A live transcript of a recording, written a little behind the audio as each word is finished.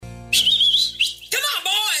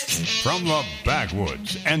From the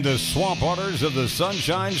backwoods and the swamp waters of the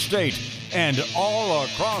Sunshine State and all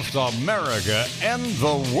across America and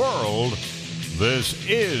the world, this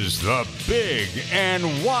is the Big and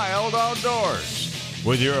Wild Outdoors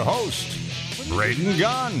with your host, Braden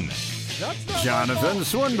Gunn, Jonathan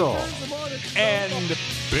Swindle, and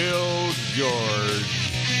Bill George.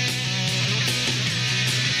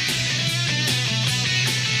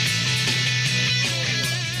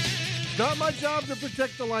 Not my job to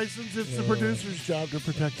protect the license. It's the producer's job to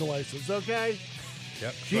protect the license, okay?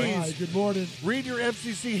 Yep. Jeez. Hi, good morning. Read your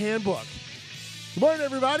FCC handbook. Good morning,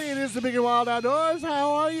 everybody. It is the Big and Wild Outdoors.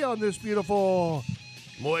 How are you on this beautiful,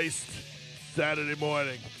 moist Saturday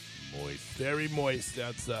morning? Moist. Very moist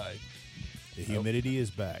outside. The humidity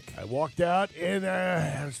is back. I walked out, and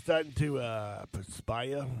I'm starting to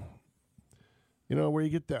perspire. You know, where you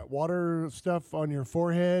get that water stuff on your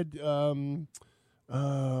forehead.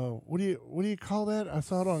 What do you call that? I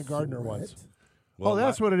saw it on Gardner once. Well,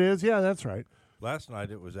 that's what it is. Yeah, that's right. Last night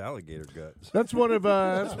it was alligator guts. That's one of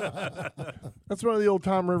that's one of the old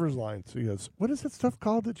Tom Rivers lines. He goes, "What is that stuff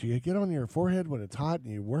called that you get on your forehead when it's hot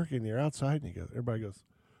and you work and you're outside?" And everybody goes,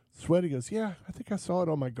 "Sweat." He goes, "Yeah, I think I saw it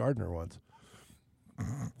on my Gardner once."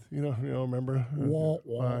 You know, remember?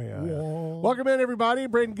 Yeah. Welcome in, everybody.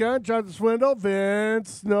 Braden Gunn, Jonathan Swindle,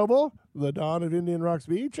 Vince Noble, the Don of Indian Rocks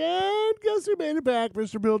Beach, and guess who made it back?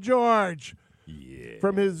 Mr. Bill George. Yeah.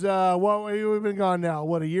 From his, we've been gone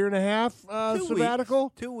now, a year and a half sabbatical?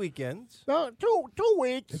 Weeks, 2 weekends. No, two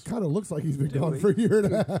weeks. It kind of looks like he's been gone for a year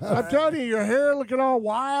and a half. I'm telling you, your hair looking all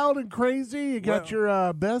wild and crazy. You got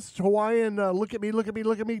your best Hawaiian look at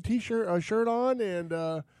me t-shirt shirt on,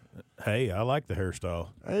 and Hey, I like the hairstyle.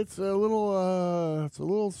 it's a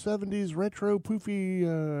little 70s retro poofy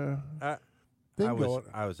thing going.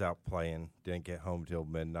 I was out playing. Didn't get home till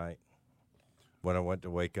midnight. When I went to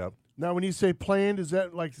wake up. Now, when you say planned, is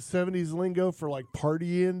that like the 70s lingo for like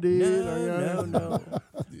partying, dude? No.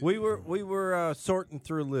 We were sorting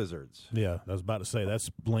through lizards. Yeah, I was about to say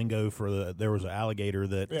that's lingo for there was an alligator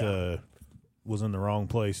that was in the wrong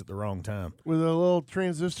place at the wrong time. With a little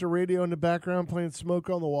transistor radio in the background playing Smoke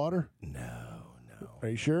on the Water? No. Are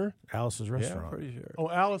you sure? Alice's Yeah, restaurant. pretty sure. Oh,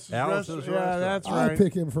 Alice's Restaurant. Yeah, that's I right.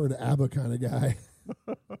 pick him for an ABBA kind of guy.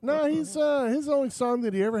 No, he's his only song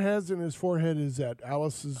that he ever has in his forehead is at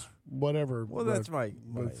Alice's whatever. Well, that's my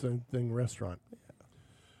same thing restaurant.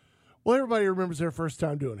 Well, everybody remembers their first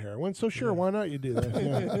time doing heroin, so sure, why not you do that?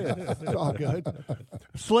 Yeah. It's all good.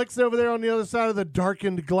 Slick's over there on the other side of the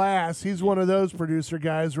darkened glass. He's one of those producer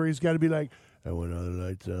guys where he's got to be like, I want all the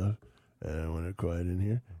lights off, and I want it quiet in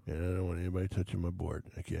here, and I don't want anybody touching my board,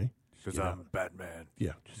 okay? Because I'm Batman.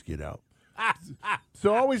 Yeah, just get out.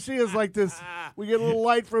 So all we see is like this. We get a little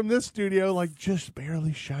light from this studio, like just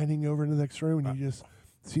barely shining over in the next room, and you just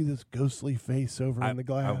see this ghostly face over in the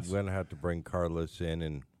glass. I'm going to have to bring Carlos in,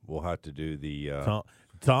 and we'll have to do the...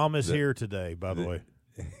 Tom is here today, by the way.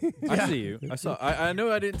 I see you. I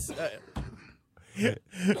know I didn't.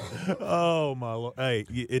 Oh my Lord! Hey,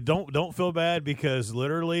 don't feel bad because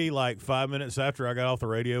literally like 5 minutes after I got off the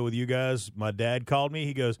radio with you guys, my dad called me.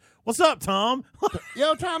 He goes, "What's up, Tom?"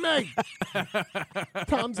 Yo, Tommy!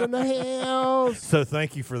 Tom's in the house. So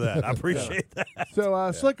thank you for that. I appreciate that.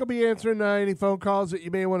 So Slick will be answering any phone calls that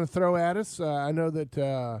you may want to throw at us. I know that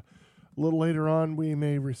a little later on we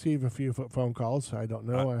may receive a few phone calls. I don't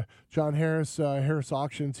know. John Harris, Harris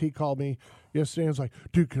Auctions, he called me yesterday. I was like,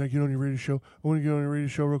 dude, can I get on your radio show? I want to get on your radio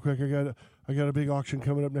show real quick. I got a big auction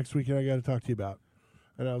coming up next weekend I got to talk to you about.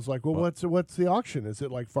 And I was like, well, what's the auction? Is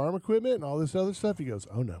it like farm equipment and all this other stuff? He goes,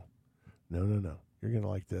 oh, no. You're going to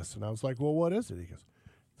like this. And I was like, well, what is it? He goes,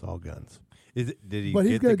 it's all guns. Did he But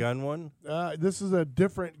he's get the good. gun one? This is a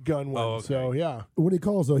different gun one. Oh, okay. So, yeah. When he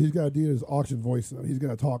calls, though, he's got to do his auction voice. He's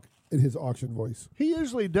going to talk in his auction voice. He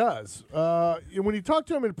usually does. When you talk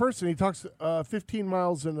to him in person, he talks 15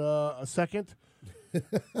 miles in a second.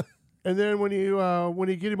 And then when you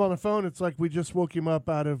get him on the phone, it's like we just woke him up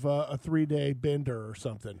out of a 3-day bender or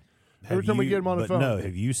something. Every time we get him on the phone. No,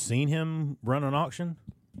 have you seen him run an auction?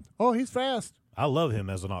 Oh, he's fast. I love him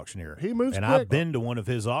as an auctioneer. He moves and quick. I've been to one of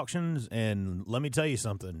his auctions, and let me tell you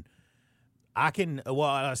something. I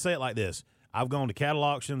say it like this. I've gone to cattle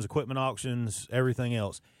auctions, equipment auctions, everything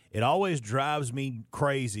else. It always drives me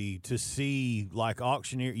crazy to see, like,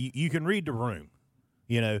 auctioneer. You can read the room.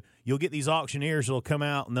 You know, you'll get these auctioneers that'll come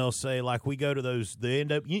out and they'll say, like, we go to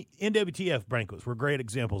the NWTF banquets. We're great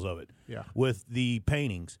examples of it. Yeah. With the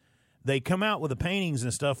paintings. They come out with the paintings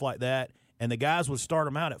and stuff like that, and the guys would start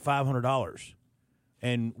them out at $500.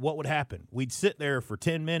 And what would happen? We'd sit there for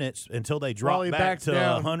 10 minutes until they dropped back to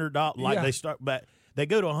 $100. Like they start back. they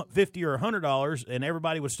go to $50 or $100, and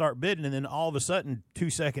everybody would start bidding, and then all of a sudden, 2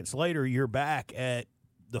 seconds later, you're back at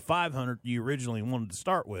the $500 you originally wanted to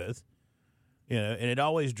start with. You know, and it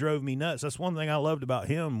always drove me nuts. That's one thing I loved about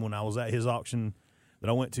him when I was at his auction that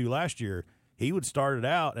I went to last year. He would start it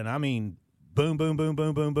out, and I mean, boom, boom, boom,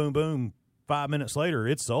 boom, boom, boom, boom. 5 minutes later,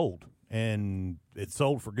 it's sold, and it's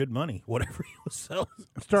sold for good money. Whatever he was selling,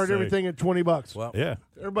 Start So, everything at $20. Well, Yeah,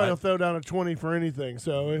 Everybody will throw down a 20 for anything,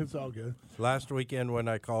 so it's all good. last weekend when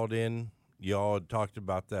I called in, y'all had talked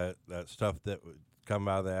about that stuff that would come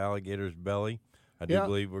out of the alligator's belly. I do Yeah.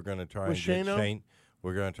 believe we're going to try With and get Shane on? Shane.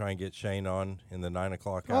 We're going to try and get Shane on in the 9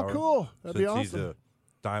 o'clock Oh, hour. cool. That'd be since he's awesome.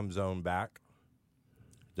 a time zone back.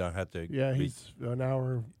 Don't have to. Yeah, be- he's an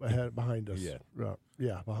hour ahead behind us. Yeah.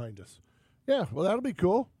 Yeah, behind us. Yeah, well, that'll be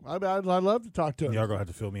cool. I'd love to talk to him. y'all gonna have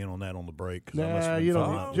to fill me in on that on the break. 'Cause I must Nah, have been you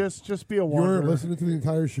filling- don't. Just be a You wanderer. weren't listening to the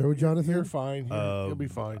entire show, Jonathan? You're fine. You'll be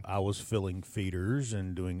fine. I was filling feeders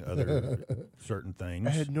and doing other certain things.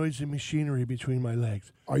 I had noisy machinery between my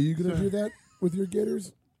legs. Are you going to do that with your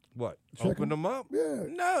gators? What? Check Open them up? Yeah.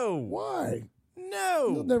 No. Why? No.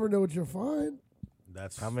 You'll never know what you'll find.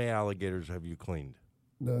 That's How many alligators have you cleaned?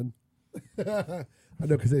 None. I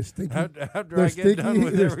know, because they stinky. After They're I get done stinky,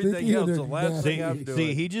 with they're everything stinky, else, and the they're last thing I'm nasty. doing.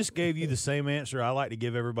 See, he just gave you the same answer I like to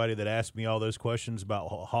give everybody that asks me all those questions about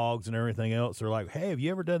hogs and everything else. They're like, "Hey, have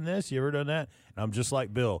you ever done this? You ever done that?" And I'm just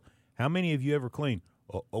like, Bill, how many have you ever cleaned?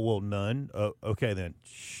 Oh, well, none. Okay, then.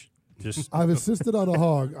 Shh. Just I've assisted on a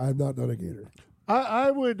hog. I have not done a gator.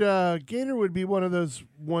 I would gator would be one of those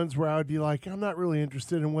ones where I would be like, I'm not really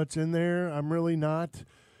interested in what's in there. I'm really not.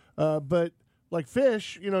 But like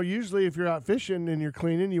fish, usually if you're out fishing and you're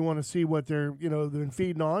cleaning, you want to see what they're been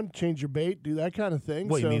feeding on, change your bait, do that kind of thing.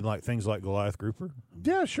 what So, you mean, like things like Goliath grouper?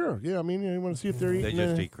 Yeah, sure. Yeah, I mean, you want to see if they're They eating.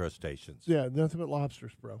 just eat crustaceans. Yeah, nothing but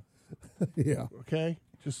lobsters, bro. Yeah. Okay,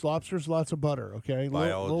 just lobsters, lots of butter. Okay,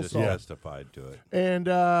 Biologists salt. testified to it. And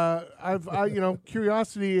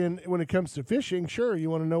curiosity, and when it comes to fishing, sure, you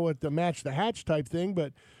want to know what the match the hatch type thing,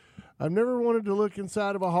 but I've never wanted to look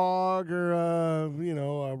inside of a hog or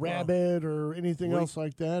a rabbit or anything else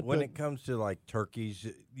like that. When but it comes to like turkeys,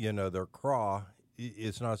 their craw,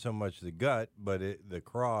 it's not so much the gut, but the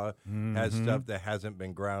craw has stuff that hasn't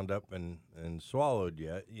been ground up and swallowed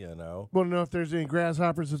yet. want to know if there's any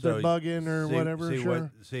grasshoppers that they're bugging or whatever.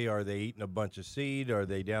 See, are they eating a bunch of seed? Are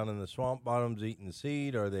they down in the swamp bottoms eating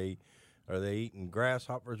seed? Are they eating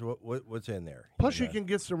grasshoppers? What's in there? Plus, you can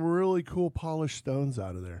get some really cool polished stones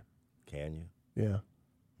out of there. Can you? Yeah.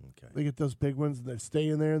 Okay. They get those big ones that stay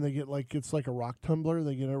in there, and they get it's like a rock tumbler.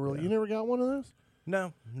 They get a really. You never got one of those?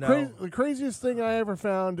 No. The craziest thing I ever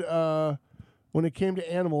found when it came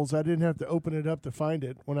to animals, I didn't have to open it up to find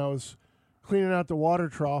it. When I was cleaning out the water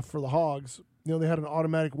trough for the hogs, they had an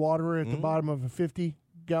automatic waterer at the bottom of a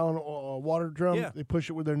 50-gallon water drum. Yeah. They push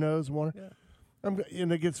it with their nose and water. Yeah.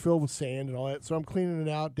 And it gets filled with sand and all that. So I'm cleaning it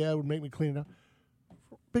out. Dad would make me clean it out.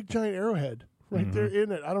 Big giant arrowhead right there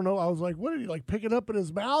in it. I don't know. I was like, what did he pick it up in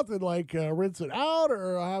his mouth and rinse it out?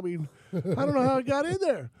 Or I don't know how it got in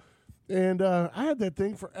there. And I had that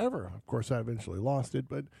thing forever. Of course, I eventually lost it,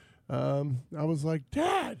 but I was like,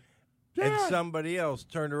 Dad. And somebody else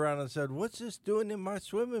turned around and said, "What's this doing in my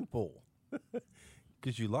swimming pool?"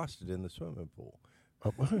 Because you lost it in the swimming pool.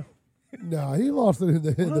 No, he lost it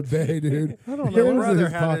in the bay, dude. I don't It know. Your was in brother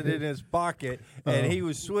his had pocket. it in his pocket, and he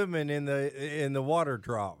was swimming in the water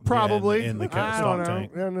trough. Probably. in the I stock don't know.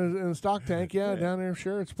 tank. In the stock tank, yeah, down there,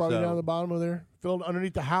 sure. It's probably So- down the bottom of there. Filled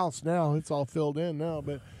underneath the house now. It's all filled in now.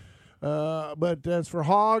 But as for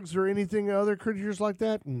hogs or anything other creatures like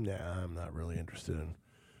that, nah, I'm not really interested in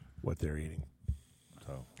what they're eating.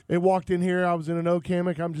 So It walked in here. I was in an oak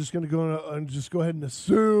hammock. I'm just going to go ahead and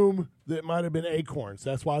assume that it might have been acorns.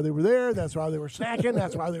 That's why they were there. That's why they were snacking.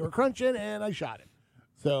 That's why they were crunching, and I shot it.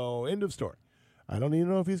 So end of story. I don't even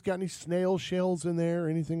know if he's got any snail shells in there or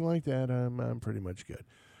anything like that. I'm pretty much good.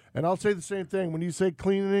 And I'll say the same thing. When you say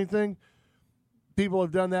cleaning anything, people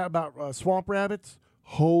have done that about swamp rabbits.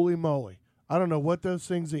 Holy moly. I don't know what those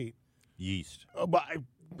things eat. yeast. But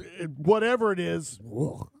whatever it is,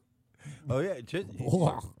 Ugh. Oh yeah, just,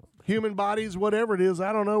 Ugh. human bodies, whatever it is,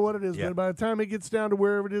 I don't know what it is, Yeah. but by the time it gets down to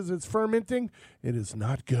wherever it is it's fermenting, it is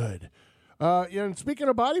not good. And speaking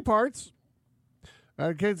of body parts,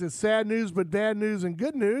 okay, it's sad news, but bad news and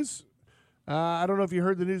good news. I don't know if you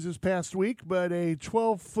heard the news this past week, but a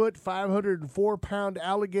 12-foot, 504-pound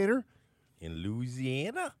alligator in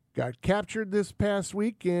Louisiana. got captured this past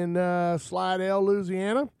week in Slidell,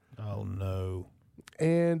 Louisiana. Oh no!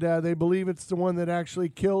 And they believe it's the one that actually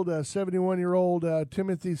killed 71-year-old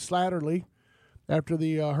Timothy Slattery after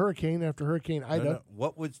the hurricane, after Hurricane Ida. No.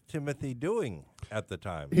 What was Timothy doing at the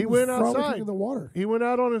time? He went frolicking outside in the water. He went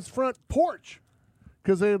out on his front porch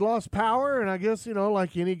because they had lost power, and I guess,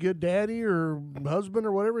 like any good daddy or husband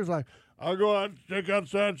or whatever, he's like, I'll go out, check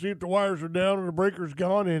outside, see if the wires are down and the breaker's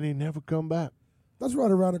gone, and he never come back. That's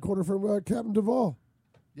right around the corner from Captain Duvall.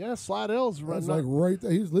 Yeah, Slidell's That's right. like right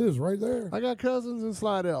there. He lives right there. I got cousins in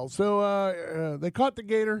Slidell. So they caught the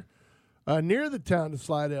gator near the town of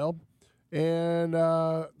Slidell, and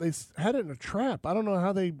they had it in a trap. I don't know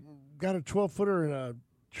how they got a 12-footer in a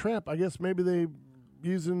trap. I guess maybe they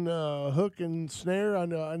using hook and snare. I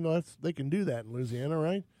know they can do that in Louisiana,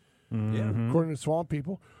 right? Yeah. According to swamp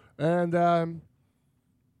people. And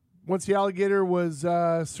once the alligator was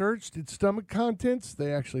searched, its stomach contents,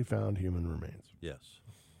 they actually found human remains. Yes.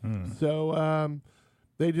 So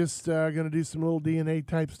they just are going to do some little DNA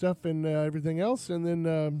type stuff and everything else, and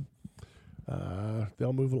then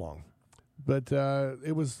they'll move along. But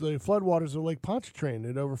it was the floodwaters of Lake Pontchartrain.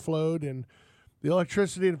 It overflowed, and the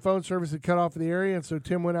electricity and phone service had cut off in the area, and so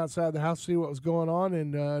Tim went outside the house to see what was going on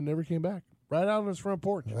and never came back. Right out on his front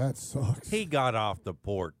porch. That sucks. He got off the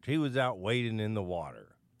porch. He was out wading in the water.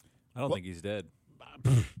 I don't think he's dead.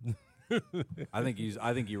 I think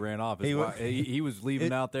he ran off. He was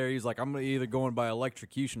leaving out there. He's like, I'm either going by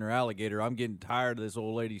electrocution or alligator. I'm getting tired of this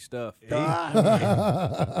old lady stuff.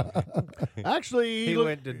 Actually, He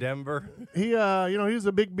went to Denver. he was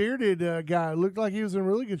a big bearded guy. Looked like he was in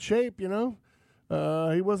really good shape.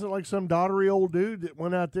 He wasn't like some doddery old dude that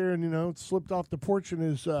went out there and slipped off the porch in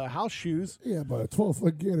his house shoes. Yeah, but a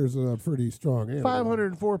 12-foot gator's a pretty strong animal.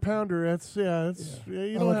 504 pounder. That's you I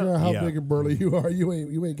don't don't have. care how Yeah. big and burly you are. You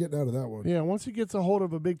ain't getting out of that one. Yeah, once he gets a hold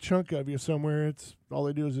of a big chunk of you somewhere, it's all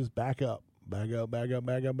they do is just back up, back up, back up,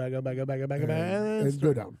 back up, back up, back up, back up, back up, And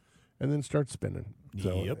go down. and then start spinning.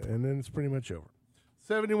 So, Yep. and then it's pretty much over.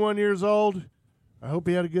 71 years old. I hope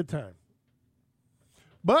he had a good time.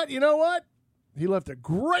 But you know what? He left a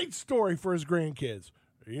great story for his grandkids.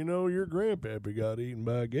 Your grandpappy got eaten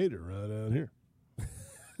by a gator right out here.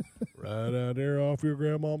 Right out there off your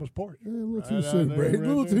grandmama's porch. A little Right too out soon, there, Brady. right A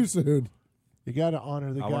little there. too soon. You got to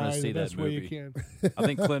honor the I wanna guy see the that best way you movie. can. I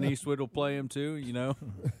think Clint Eastwood will play him too.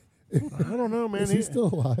 I don't know, man. Is he still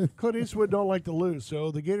alive? Clint Eastwood don't like to lose, so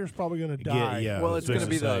the gator's probably going to die. Yeah. Well, I it's was going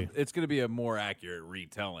to fixing be to say. it's going to be a more accurate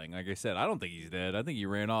retelling. Like I said, I don't think he's dead. I think he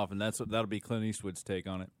ran off, and that'll be Clint Eastwood's take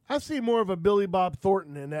on it. I see more of a Billy Bob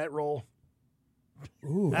Thornton in that role.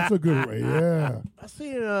 Ooh, that's a good way. Yeah. I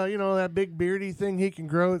see, that big beardy thing he can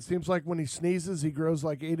grow. It seems like when he sneezes, he grows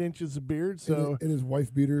like 8 inches of beard. So In his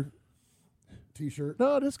wife beater T-shirt.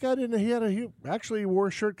 no, this guy didn't. He actually wore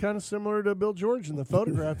a shirt kind of similar to Bill George in the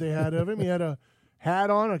photograph they had of him. He had a hat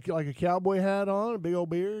on, like a cowboy hat on, a big old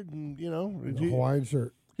beard, and A Hawaiian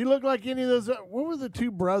shirt. he looked like any of those. What were the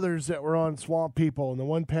two brothers that were on Swamp People, and the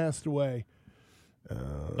one passed away?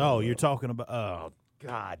 Oh, you're talking about. Oh,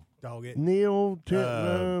 God, dog it. Neil,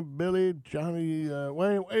 Billy, Johnny.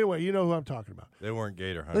 Anyway, you know who I'm talking about. They weren't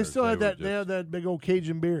gator They hunters. still had were that. They just- had that big old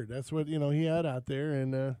Cajun beard. That's what he had out there.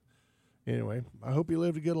 And anyway, I hope he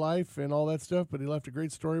lived a good life and all that stuff. But he left a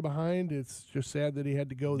great story behind. It's just sad that he had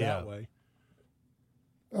to go that Yeah. way.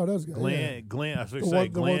 Oh, that's good. Glenn. I was going The to say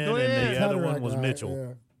one- the one- Glenn, and the Glenn. other one Cataract was guy, Mitchell.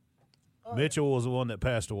 yeah. Mitchell was the one that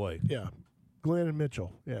passed away. Yeah, Glenn and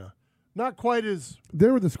Mitchell. Yeah, not quite as. They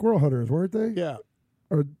were the squirrel hunters, weren't they? Yeah,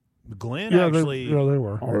 Or Glenn they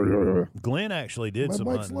were. Glenn actually did My some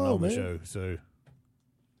bike's hunting low, on the man. show. So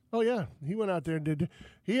Oh yeah, he went out there and did.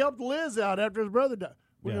 He helped Liz out after his brother died.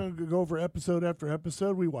 We're Yeah. gonna go over episode after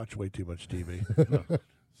episode. We watch way too much TV.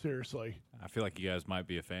 Seriously. I feel like you guys might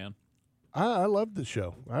be a fan. I loved the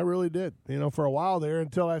show. I really did. For a while there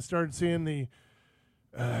until I started seeing the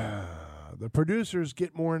producers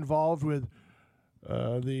get more involved with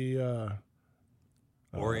the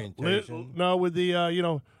orientation. with the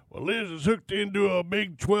well, Liz is hooked into a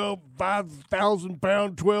big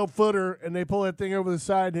 5,000-pound 12-footer, and they pull that thing over the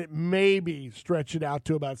side, and it maybe stretch it out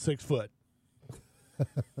to about 6 foot.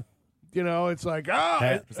 It's like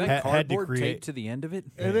Had- Is that had to cardboard create- taped to the end of it?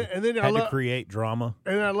 and then I had to love. create drama.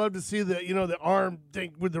 And I love to see the arm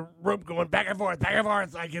thing with the rope going back and forth,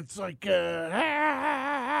 it's like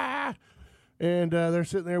and they're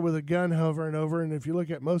sitting there with a gun hovering over, and if you look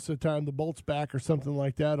at most of the time the bolt's back or something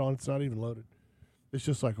like that on, it's not even loaded. It's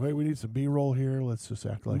just like, hey, we need some B-roll here. Let's just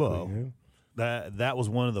act like Well, we. That was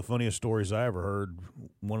one of the funniest stories I ever heard.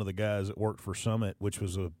 One of the guys that worked for Summit, which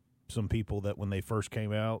was some people that when they first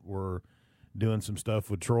came out were doing some stuff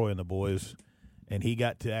with Troy and the boys, and he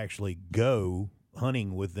got to actually go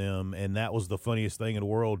hunting with them, and that was the funniest thing in the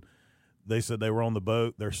world. They said they were on the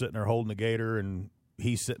boat, they're sitting there holding the gator, and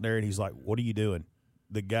he's sitting there and he's like, "What are you doing?"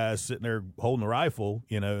 the guy's sitting there holding the rifle,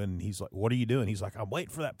 and he's like, "What are you doing?" He's like, "I'm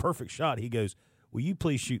waiting for that perfect shot." He goes, "Will you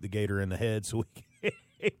please shoot the gator in the head so we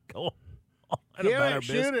can go on about our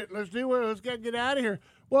business?" Shoot it. Let's do it. Let's get out of here.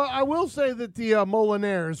 Well, I will say that the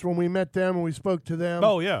Molinaires, when we met them and we spoke to them,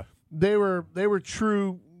 Oh yeah, they were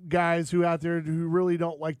true guys who out there who really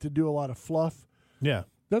don't like to do a lot of fluff. yeah.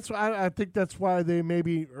 That's why I think that's why they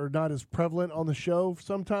maybe are not as prevalent on the show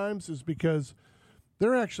sometimes, is because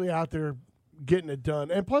they're actually out there getting it done.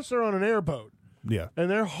 And plus they're on an airboat. Yeah. And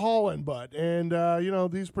they're hauling butt. And,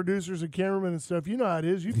 these producers and cameramen and stuff, you know how it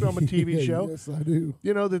is. You film a TV show. Yes, I do.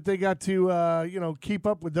 You know that they got to, keep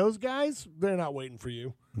up with those guys. They're not waiting for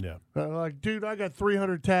you. Yeah. Like, dude, I got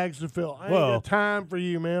 300 tags to fill. I ain't Well- got time for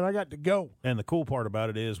you, man. I got to go. And the cool part about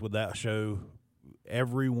it is with that show,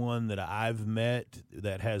 everyone that I've met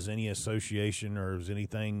that has any association or has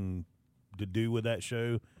anything to do with that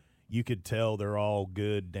show, you could tell they're all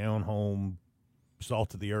good, down home,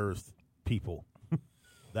 salt of the earth people.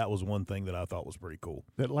 That was one thing that I thought was pretty cool.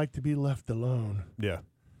 That like to be left alone. Yeah.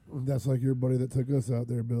 That's like your buddy that took us out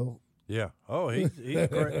there, Bill. Yeah. Oh, he's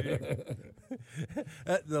great.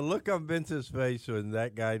 The look on Vince's face when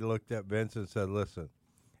that guy looked at Vince and said, "Listen,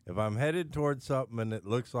 if I'm headed towards something and it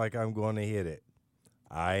looks like I'm going to hit it,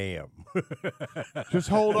 I am." Just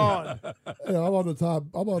hold on. Yeah, I'm on the top.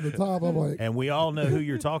 I'm like, And we all know who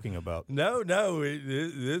you're talking about. No.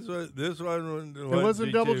 This one. It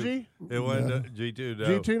wasn't Double G? It wasn't G2.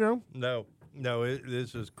 No. G2, no? No.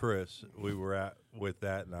 This is Chris. We were at with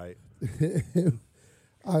that night.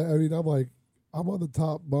 I mean, I'm like, I'm on the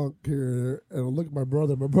top bunk here, and I look at my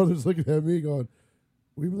brother. My brother's looking at me going,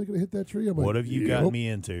 "We really going to hit that tree?" I'm like, What have you "Yep." got me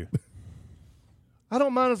into? I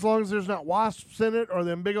don't mind as long as there's not wasps in it or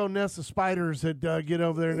them big old nests of spiders that get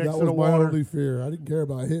over there next That to the was my water. only fear. I didn't care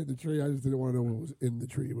about hitting the tree. I just didn't want to know what was in the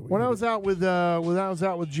tree. When I was out with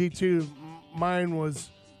G2, mine was,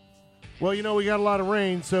 well, we got a lot of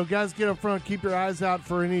rain, so guys, get up front, keep your eyes out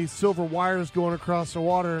for any silver wires going across the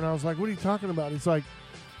water. And I was like, "What are you talking about?" He's like,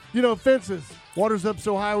 "Fences. Water's up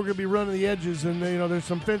so high, we're going to be running the edges, and there's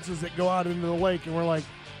some fences that go out into the lake." And we're like,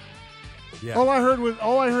 Yeah. all I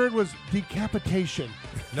heard was decapitation.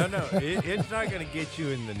 No. It's not going to get you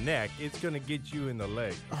in the neck. It's going to get you in the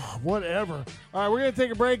leg. Whatever. All right, we're going to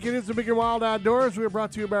take a break. It is the Big and Wild Outdoors. We are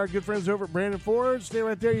brought to you by our good friends over at Brandon Ford. Stay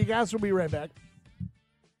right there, you guys. We'll be right back.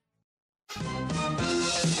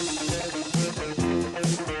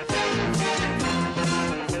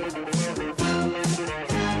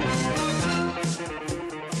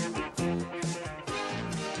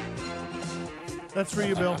 That's for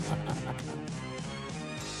you, Bill.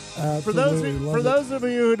 For those of you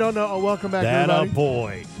who don't know, welcome back, That a everybody.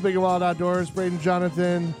 boy. It's Big and Wild Outdoors. Braden,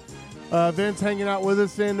 Jonathan, Vince hanging out with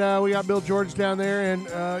us, and we got Bill George down there, and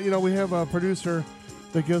we have a producer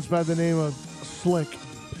that goes by the name of Slick,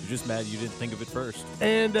 You're just mad you didn't think of it first.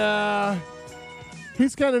 and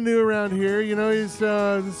he's kind of new around here. He's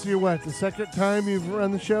this is your the second time you've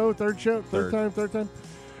run the show, third time,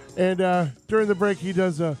 and during the break he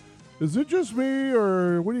does "Is it just me,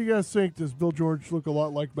 or what do you guys think? Does Bill George look a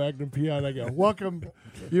lot like Magnum PI?" And I go, "Welcome,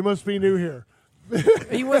 you must be new here."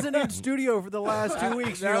 He wasn't in studio for the last 2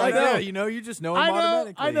 weeks. You're like, know. yeah, you just know him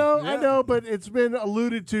automatically. I know, but it's been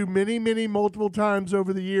alluded to multiple times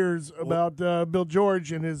over the years about Bill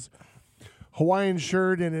George and his Hawaiian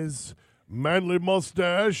shirt and his manly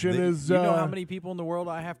mustache and his. You know how many people in the world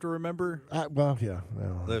I have to remember? Yeah,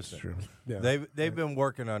 that's Listen, true. Yeah. They've been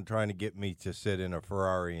working on trying to get me to sit in a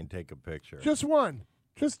Ferrari and take a picture. Just one,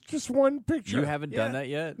 just one picture. You haven't done that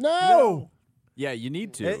yet? No. Yeah, you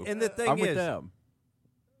need to. And the thing I'm with is, them.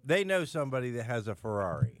 they know somebody that has a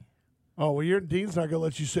Ferrari. Oh well, Dean's not gonna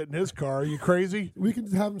let you sit in his car. Are you crazy? We can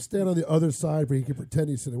have him stand on the other side where he can pretend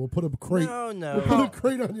he's sitting. We'll put a crate. No. We'll put a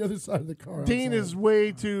crate on the other side of the car. Dean outside. is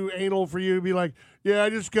way too anal for you to be like, "Yeah, I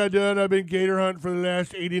just got done. I've been gator hunting for the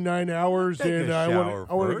last 89 hours, Take a and shower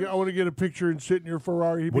I want first. to get a picture and sit in your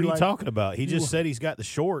Ferrari." He'd What be are you like, talking about? He just said he's got the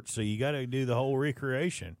shorts, so you got to do the whole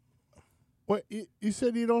recreation. What you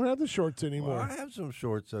said? You don't have the shorts Well, anymore, I have some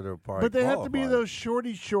shorts that are probably but they have to be qualified. those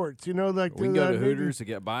shorty shorts. Like We can the, go to Navy- Hooters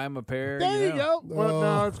to buy him a pair. There you go. Well,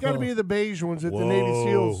 no, it's got to be the beige ones that the Navy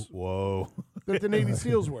SEALs Whoa. that the Navy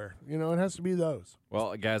SEAls wear. It has to be those.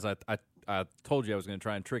 Well, guys, I told you I was going to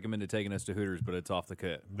try and trick him into taking us to Hooters, but it's off the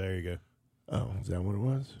cut. There you go. Oh, is that what it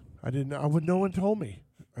was? I didn't know. No one told me.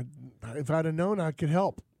 If I'd have known, I could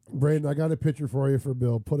help. Brandon, I got a picture for you for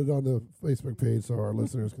Bill. Put it on the Facebook page so our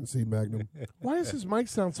listeners can see Magnum. Why does his mic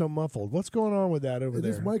sound so muffled? What's going on with that over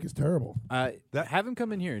This there? mic is terrible. Have him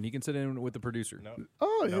come in here, and he can sit in with the producer.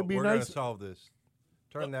 Oh, No, it'd be we're going nice. to solve this.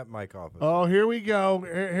 Turn that mic off. Oh, here we go.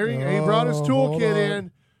 Here he brought his Oh, toolkit hold on.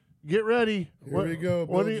 in. get ready. Here we go,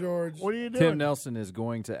 Bill George. What are you doing? Tim Nelson is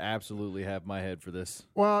going to absolutely have my head for this.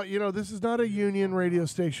 Well, this is not a union radio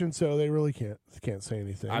station, so they really can't say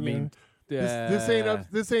anything. I mean, this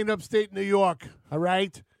ain't upstate New York, all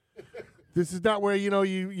right? This is not where you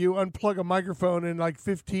unplug a microphone and like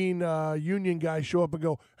 15 union guys show up and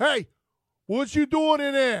go, "Hey, what you doing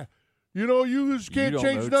in there? You just can't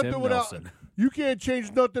change nothing without you can't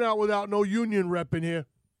change nothing out without no union rep in here."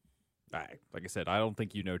 Like I said, I don't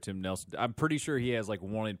think you know Tim Nelson. I'm pretty sure he has like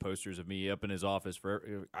wanted posters of me up in his office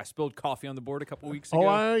for. I spilled coffee on the board a couple weeks ago.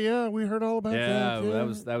 Oh, yeah, we heard all about that. Yeah,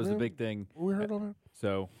 that was the big thing. We heard all that.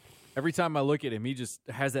 So every time I look at him, he just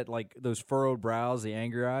has that like those furrowed brows, the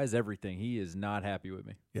angry eyes, everything. He is not happy with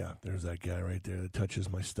me. Yeah, there's that guy right there that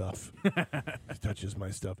touches my stuff. He touches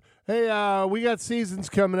my stuff. Hey, we got seasons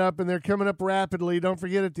coming up, and they're coming up rapidly. Don't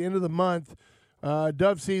forget, at the end of the month,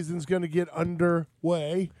 dove season's going to get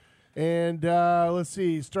underway. And let's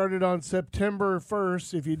see, started on September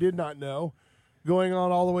 1st, if you did not know, going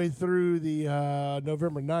on all the way through the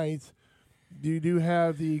November 9th. You do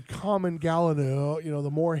have the common Gallinule, the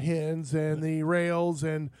moor hens and the rails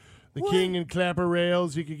and the king and clapper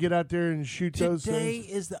rails. You could get out there and shoot those things. Today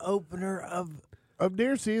is the opener of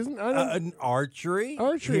deer season. I know. an archery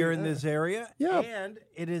here in this area. Yeah. And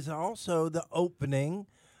it is also the opening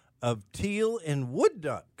of teal and wood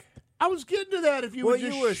duck. I was getting to that. If you would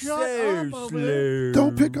just you were shut so up over there.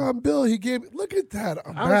 Don't pick on Bill. He gave. Look at that.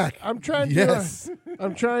 I'm back. I'm trying Yes.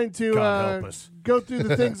 to God help us. go through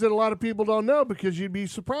the things that a lot of people don't know, because you'd be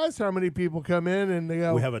surprised how many people come in and they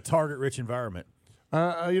go, We have a target-rich environment.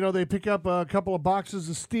 they pick up a couple of boxes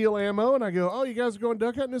of steel ammo, and I go, "Oh, you guys are going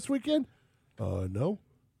duck hunting this weekend?" No.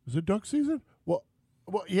 Is it duck season?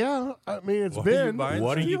 Well, yeah. I mean, it's What are you been. buying?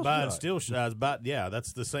 What are you Steel buying shot. steel shots? Yeah,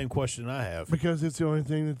 that's the same question I have. Because it's the only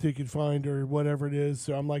thing that they could find or whatever it is.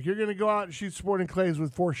 So I'm like, you're going to go out and shoot sporting clays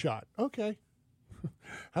with 4-shot. Okay.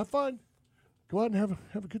 Have fun. Go out and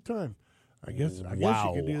have a good time. I guess you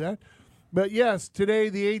can do that. But yes, today,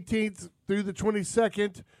 the 18th through the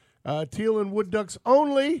 22nd, teal and wood ducks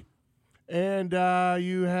only. And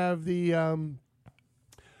you have the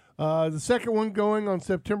second one going on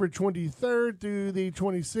September 23rd through the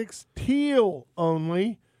 26th, teal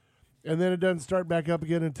only. And then it doesn't start back up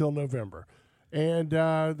again until November. And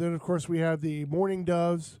then, of course, we have the mourning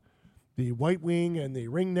doves, the white wing, and the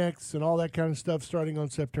ringnecks, and all that kind of stuff starting on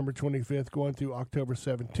September 25th, going through October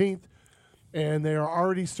 17th. And they are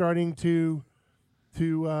already starting to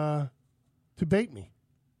bait me.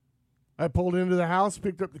 I pulled into the house,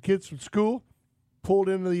 picked up the kids from school, pulled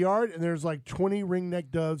into the yard, and there's like 20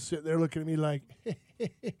 ringneck doves sitting there looking at me like,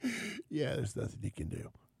 yeah, there's nothing you can do.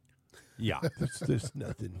 Yeah. There's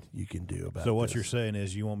nothing you can do about it. So what you're saying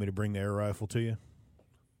is you want me to bring the air rifle to you?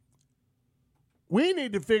 We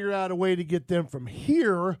need to figure out a way to get them from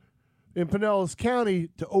here in Pinellas County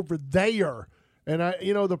to over there. And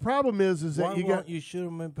the problem is that Why won't you shoot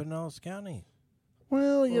them in Pinellas County?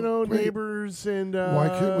 Well, wait. neighbors and Why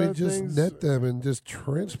can't we just things. net them and just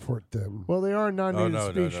transport them? Well, they are non-native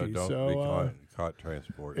No, species. don't so, be caught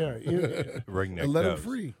transporting. yeah, Ringneck And let them doves.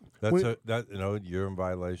 free. You're in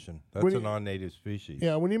violation. That's When a you- non-native species.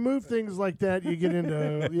 yeah. When you move things like that, you get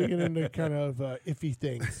into kind of iffy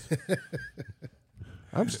things.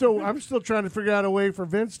 I'm still trying to figure out a way for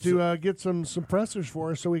Vince to get some suppressors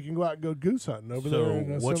for us so we can go out and go goose hunting over there. So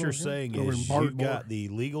in, what you're Summer. saying Go is in you've Baltimore. got the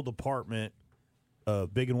legal department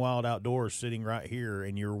of Big and Wild Outdoors sitting right here,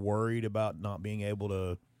 and you're worried about not being able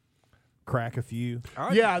to crack a few?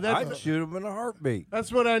 I'd shoot them in a heartbeat.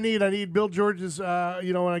 That's what I need. I need Bill George's, when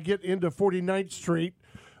I get into 49th Street,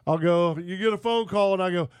 I'll go, you get a phone call, and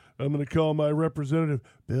I go, I'm going to call my representative.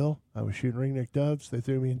 Bill, I was shooting ringneck doves. They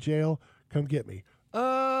threw me in jail. Come get me.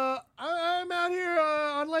 I'm out here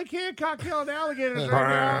on Lake Hancock killing alligators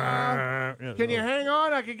right now. Can you hang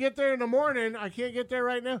on? I could get there in the morning. I can't get there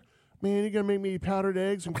right now. Man, you going to make me powdered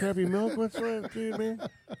eggs and crappy milk? What's wrong, dude, man?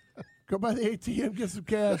 Go by the ATM, get some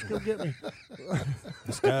cash. Come get me.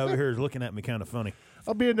 This guy over here is looking at me kind of funny.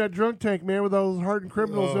 I'll be in that drunk tank, man, with all those hardened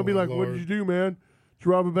criminals. Oh, They'll be like, Lord. what did you do, man? Did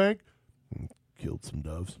you rob a bank? Killed some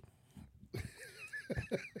doves.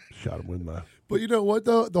 Shot him with my... But you know what,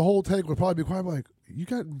 though? The whole tank would probably be quiet. I'm like, you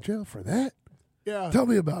got in jail for that? Yeah. Tell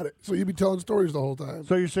me about it. So you'd be telling stories the whole time.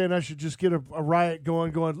 So you're saying I should just get a riot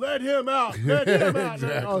going, let him out. Let him out.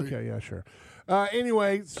 Exactly. Okay, yeah, sure.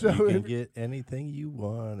 Anyway, so... You can get anything you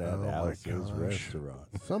want at Oh, my Alice's gosh. restaurant.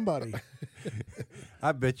 Somebody.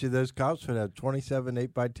 I bet you those cops would have 27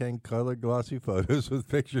 8x10 color glossy photos with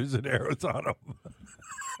pictures and arrows on them.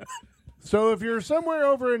 So if you're somewhere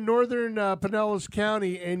over in northern Pinellas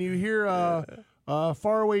County and you hear a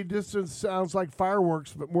Far away distance sounds like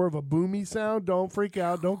fireworks, but more of a boomy sound. Don't freak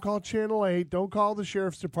out. Don't call Channel 8. Don't call the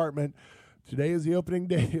Sheriff's Department. Today is the opening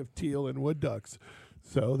day of teal and wood ducks.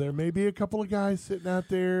 So there may be a couple of guys sitting out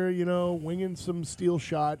there, winging some steel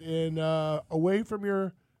shot and away from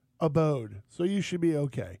your abode. So you should be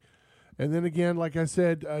okay. And then again, like I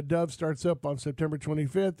said, Dove starts up on September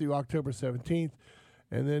 25th through October 17th.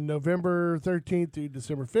 And then November 13th through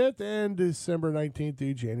December 5th, and December 19th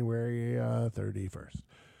through January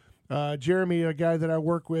 31st. Jeremy, a guy that I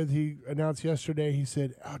work with, he announced yesterday, he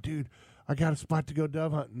said, "Oh, dude, I got a spot to go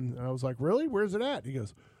dove hunting." And I was like, "Really? Where's it at?" He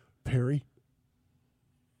goes, "Perry."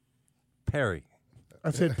 Perry.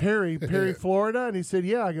 I said, Perry, Florida? And he said,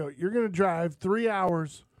 "Yeah." I go, "You're going to drive 3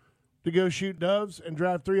 hours to go shoot doves and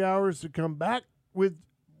drive 3 hours to come back with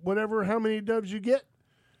how many doves you get?"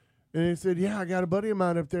 And he said, "Yeah, I got a buddy of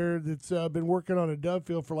mine up there that's been working on a dove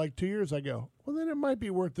field for like 2 years." I go, "Well, then it might be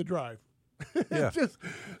worth the drive." Yeah. Just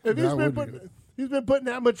if he's been putting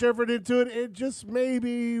that much effort into it, it just may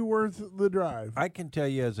be worth the drive. I can tell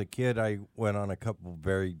you, as a kid, I went on a couple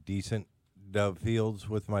very decent dove fields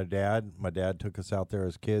with my dad. My dad took us out there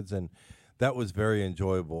as kids, and that was very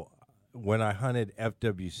enjoyable. When I hunted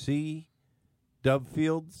FWC dove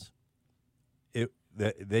fields,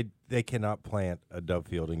 they cannot plant a dove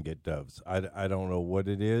field and get doves. I don't know what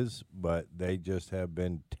it is, but they just have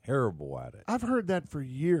been terrible at it. I've heard that for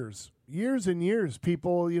years and years.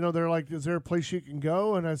 People, they're like, "Is there a place you can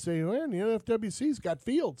go?" And I say, "Well, FWC's got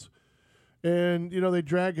fields." And, they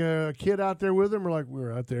drag a kid out there with them. We're like, "We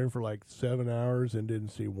were out there for like 7 hours and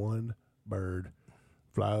didn't see one bird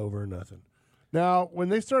fly over, nothing." Now, when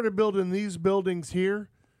they started building these buildings here,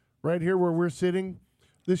 right here where we're sitting,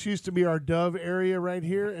 this used to be our dove area right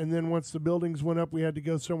here, and then once the buildings went up, we had to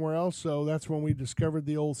go somewhere else. So that's when we discovered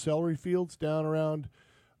the old celery fields down around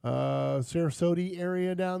Sarasota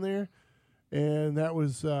area down there, and that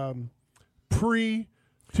was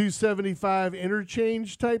pre-275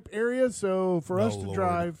 interchange type area. So for us to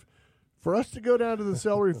go down to the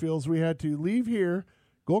celery fields, we had to leave here,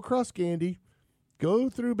 go across Gandy, go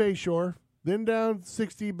through Bayshore, then down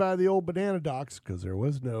 60 by the old banana docks, because there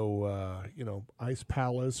was no, Ice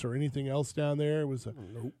Palace or anything else down there. It was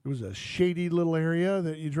a shady little area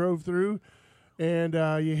that you drove through, and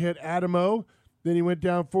you hit Adamo. Then you went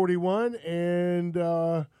down 41 and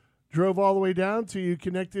drove all the way down till you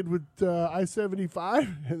connected with I-75,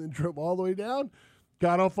 and then drove all the way down,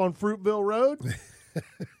 got off on Fruitville Road,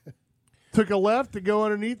 took a left to go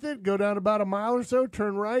underneath it, go down about a mile or so,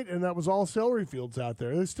 turn right, and that was all celery fields out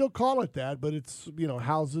there. They still call it that, but it's,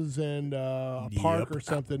 houses and a park or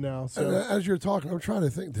something now. So as you're talking, I'm trying to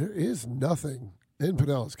think. There is nothing in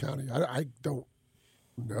Pinellas County. I don't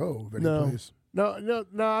know of any place. No,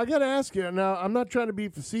 I got to ask you. Now, I'm not trying to be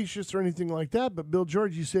facetious or anything like that, but Bill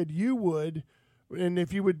George, you said you would, and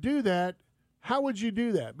if you would do that, how would you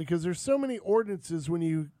do that? Because there's so many ordinances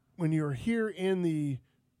when you're here in the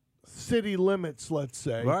city limits, let's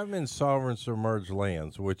say. Well, I'm in sovereign submerged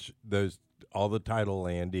lands, which all the title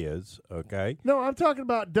land is, okay? No, I'm talking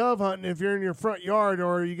about dove hunting if you're in your front yard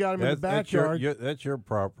or you got them in the backyard. That's your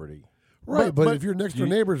property. Right, but if your next door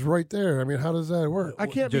neighbor's right there, I mean, how does that work? I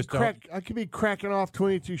can't I could be cracking off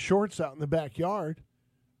 22 shorts out in the backyard.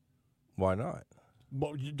 Why not?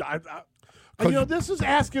 Well, this is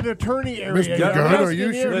Ask an Attorney area. Mr. Gunn, are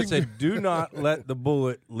you shooting? Listen, do not let the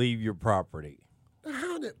bullet leave your property.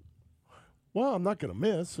 Well, I'm not going to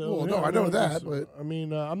miss. So, well, no, I know that, but I'm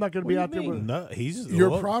not going to be out there with. No,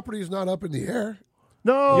 your property's not up in the air.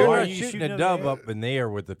 No, you're not shooting a dove up in the air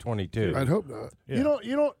with the 22. I'd hope not. Yeah.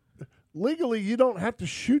 You don't. Legally, you don't have to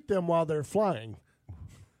shoot them while they're flying.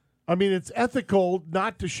 I mean, it's ethical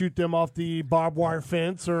not to shoot them off the barbed wire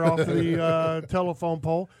fence or off the telephone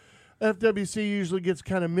pole. FWC usually gets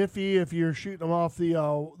kind of miffy if you're shooting them off the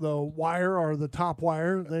wire or the top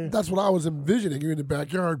wire. That's what I was envisioning. You're in the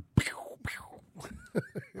backyard.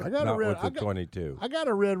 I got not a red. With the 22. I got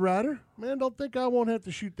a Red Ryder. Man, don't think I won't have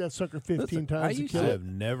to shoot that sucker 15 times to kill I it. have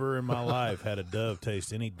never in my life had a dove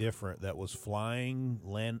taste any different that was flying,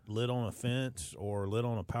 lit on a fence, or lit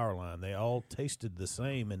on a power line. They all tasted the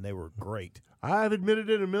same, and they were great. I've admitted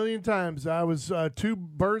it a million times. I was 2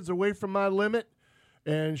 birds away from my limit,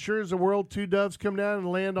 and sure as the world, 2 doves come down and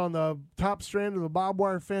land on the top strand of the barbed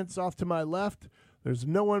wire fence off to my left. There's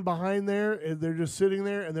no one behind there. They're just sitting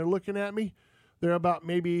there, and they're looking at me. They're about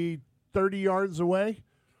maybe 30 yards away,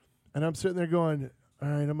 and I'm sitting there going, all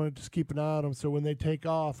right, I'm going to just keep an eye on them. So when they take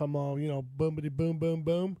off, I'm all, boomity boom, boom,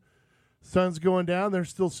 boom. Sun's going down. They're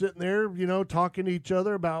still sitting there, talking to each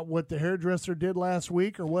other about what the hairdresser did last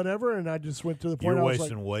week or whatever. And I just went to the point. You're I was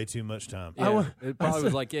wasting way too much time. Yeah, it probably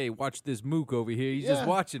was like, hey, watch this mook over here. He's just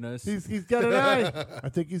watching us. He's got an eye. I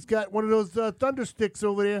think he's got one of those thunder sticks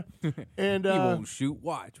over there. And he won't shoot.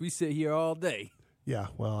 Watch. We sit here all day. Yeah,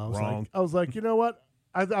 well, Wrong. I was like, you know what?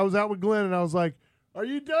 I was out with Glenn, and I was like, are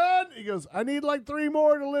you done? He goes, I need like 3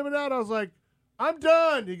 more to live it out. I was like, I'm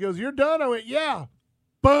done. He goes, you're done? I went, yeah.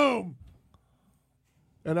 Boom.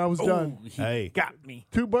 And I was done. Hey, Got me.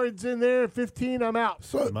 2 birds in there, 15, I'm out.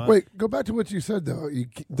 So Mine. wait, go back to what you said though.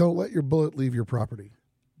 Don't let your bullet leave your property.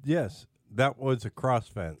 Yes, that was a cross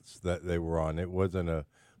fence that they were on. It wasn't a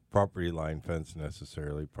property line fence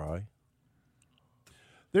necessarily, probably.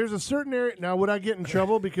 There's a certain area. Now, would I get in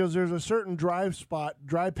trouble? Because there's a certain dry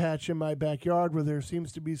patch in my backyard where there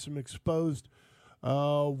seems to be some exposed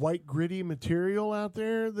white gritty material out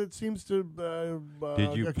there that seems to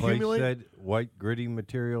Did you accumulate. place that white gritty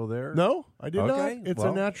material there? No, I did Okay, not. It's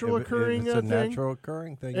well, a natural if occurring it's a thing. natural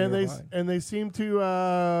occurring thing. And you're they fine. and they seem to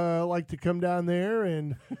like to come down there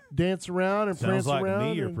and dance around and sounds prance like to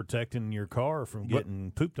around. me you're and- protecting your car from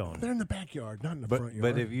getting pooped on. They're in the backyard, not in the front yard.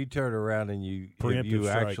 But if you turn around and if Preemptive you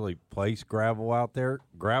strike. actually place gravel out there,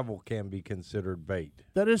 gravel can be considered bait.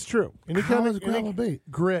 that is true. Any How kind is of gravel bait?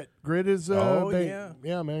 Grit is Oh, bait.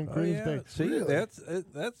 yeah. Man, Oh, grit is yeah. bait. See, Really? that's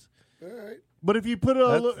All right. But if you put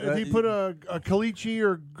That's- a caliche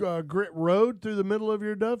or grit road through the middle of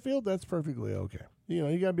your dove field, that's perfectly okay. You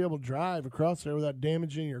got to be able to drive across there without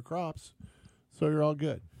damaging your crops, so you're all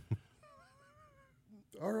good.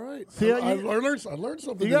 All right. See, I you- learned something.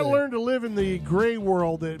 You got to today. learn to live in the gray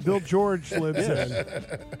world that Bill George lives in.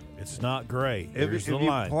 It's not gray. if Here's you the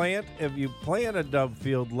line. plant a dove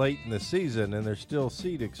field late in the season and there's still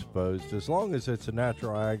seed exposed, as long as it's a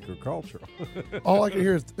natural agricultural. All I can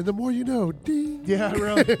hear is, and the more you know, ding. Yeah,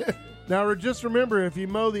 really. Now, just remember, if you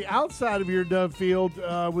mow the outside of your dove field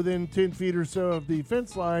within 10 feet or so of the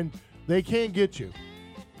fence line, they can't get you.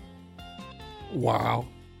 Wow.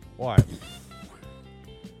 Why?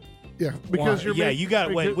 Yeah. Because you're yeah, making- you got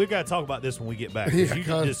to wait. because- We got to talk about this when we get back. 'cause Yeah, you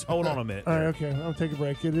cause- just hold on a minute. All right, okay. I'll take a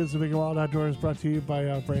break. It is the Big and Wild Outdoors brought to you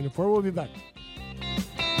by Brandon Ford. We'll be back.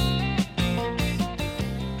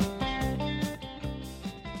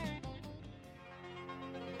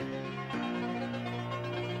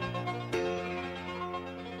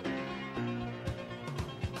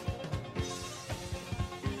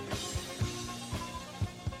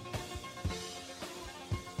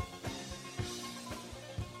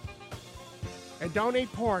 And don't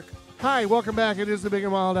eat pork. Hi, welcome back. It is the Big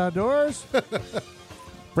and Wild Outdoors.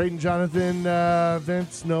 Braden Jonathan,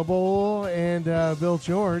 Vince Noble, and Bill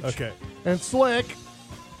George. Okay. And Slick.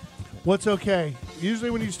 What's okay? Usually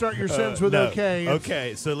when you start your sentence with No. okay. it's-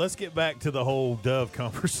 Okay, so let's get back to the whole dove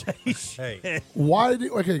conversation. Hey, Why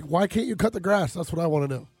can't you cut the grass? That's what I want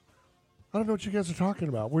to know. I don't know what you guys are talking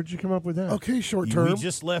about. Where'd you come up with that? Okay, short we term.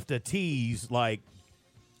 just left a tease like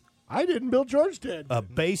I didn't. Bill George did. a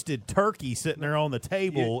basted turkey sitting there on the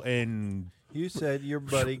table, and you said your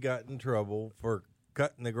buddy got in trouble for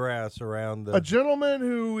cutting the grass around the. A gentleman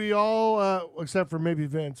who we all, except for maybe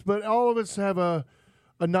Vince, but all of us have a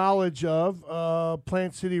knowledge of,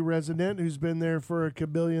 Plant City resident who's been there for a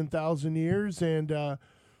kabillion thousand years, and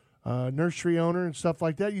nursery owner and stuff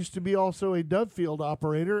like that. Used to be also a dove field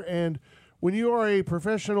operator. And when you are a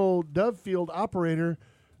professional dove field operator,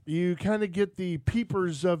 you kind of get the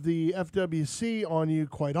peepers of the FWC on you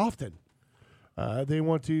quite often. They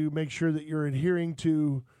want to make sure that you're adhering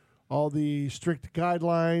to all the strict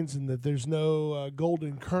guidelines and that there's no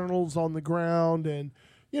golden kernels on the ground and,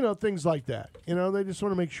 things like that. They just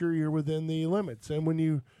want to make sure you're within the limits. And when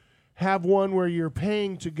you have one where you're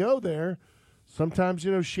paying to go there, sometimes,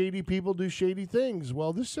 shady people do shady things.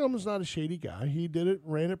 Well, this gentleman's not a shady guy. He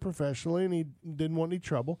ran it professionally, and he didn't want any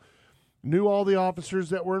trouble. Knew all the officers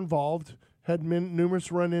that were involved, had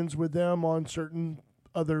numerous run-ins with them on certain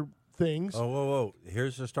other things. Oh, whoa!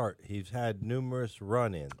 Here's the start. He's had numerous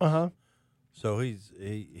run-ins. Uh-huh. So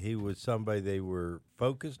he was somebody they were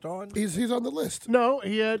focused on. He's on the list. No,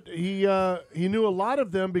 he knew a lot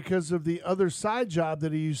of them because of the other side job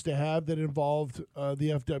that he used to have that involved the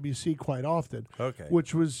FWC quite often. Okay.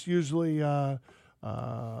 Which was usually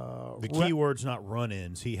the key word's not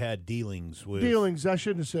run-ins. He had dealings with dealings. I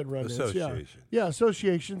shouldn't have said run-ins. Associations. Yeah,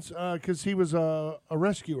 associations. Because he was a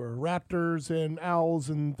rescuer, raptors and owls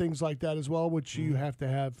and things like that as well. Which you have to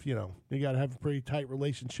have. You got to have a pretty tight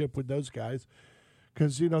relationship with those guys.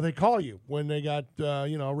 Because they call you when they got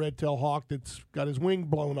a red-tailed hawk that's got his wing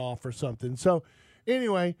blown off or something. So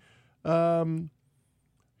anyway,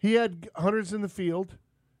 he had hunters in the field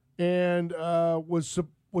and was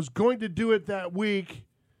was going to do it that week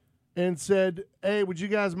and said, hey, would you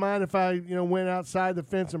guys mind if I, went outside the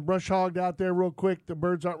fence and brush hogged out there real quick? The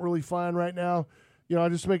birds aren't really flying right now. I'll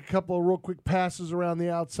just make a couple of real quick passes around the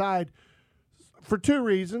outside for two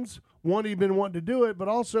reasons. One, he'd been wanting to do it, but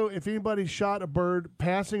also if anybody shot a bird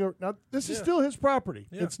passing, now this is still his property.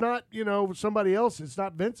 Yeah. It's not, somebody else's. It's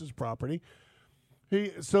not Vince's property.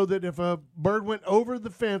 So that if a bird went over the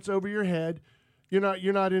fence over your head, you're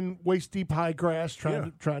not in waist deep high grass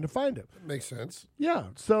trying to find it. That makes sense. Yeah.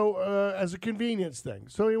 So as a convenience thing,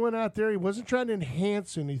 so he went out there. He wasn't trying to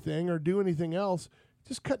enhance anything or do anything else.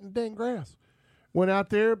 Just cutting dang grass. Went out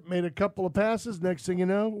there, made a couple of passes. Next thing you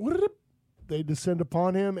know, they descend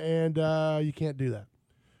upon him, and you can't do that.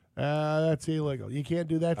 That's illegal. You can't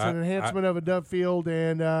do that. It's an enhancement of a dove field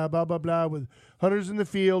and blah, blah, blah, with hunters in the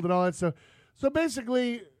field and all that stuff. So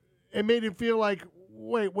basically, it made him feel like,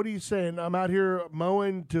 wait, what are you saying? I'm out here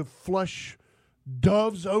mowing to flush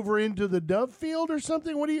doves over into the dove field or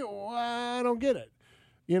something? I don't get it.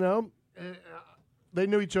 They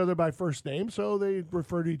knew each other by first name, so they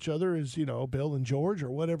refer to each other as, Bill and George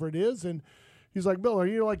or whatever it is. And he's like, Bill, are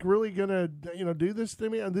you really going to, do this to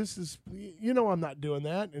me? And this is, I'm not doing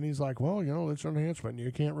that. And he's like, well, it's an enhancement.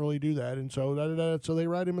 You can't really do that. And so, so they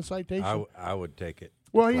write him a citation. I would take it.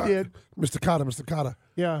 Well, he did. Mr. Cotta.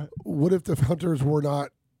 Yeah. What if the hunters were not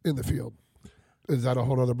in the field? Is that a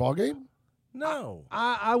whole other ballgame? No.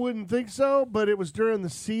 I wouldn't think so, but it was during the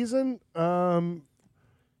season.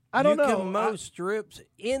 I don't know. You can mow strips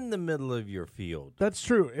in the middle of your field. That's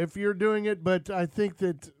true if you're doing it, but I think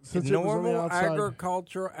that since it was on the normal outside,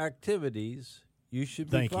 agricultural activities, you should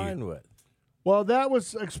be fine with. Well, that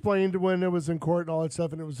was explained when it was in court and all that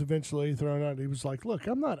stuff, and it was eventually thrown out. He was like, "Look,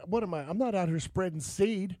 I'm not. What am I? I'm not out here spreading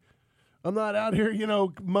seed. I'm not out here,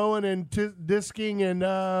 mowing and disking and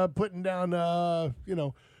putting down,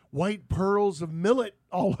 white pearls of millet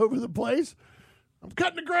all over the place. I'm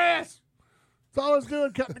cutting the grass. That's all I was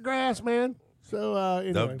doing, cutting the grass, man." So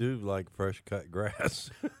anyway. Dove do like fresh cut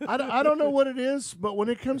grass. I don't know what it is, but when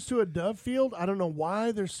it comes to a dove field, I don't know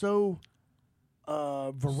why they're so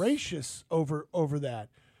voracious over that.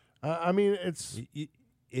 I mean,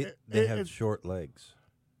 they have short legs.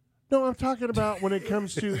 No, I'm talking about when it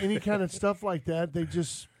comes to any kind of stuff like that. They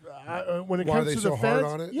just when it comes to the feds, hard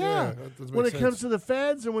on it? Yeah, when it comes to the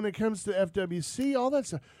feds and when it comes to FWC, all that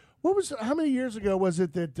stuff. How many years ago was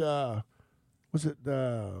it that? Was it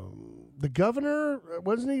the governor?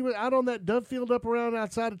 Wasn't he out on that dove field up around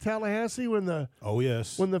outside of Tallahassee when the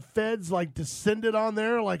when the feds descended on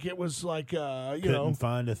there like it was couldn't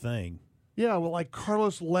find a thing. Yeah, well, like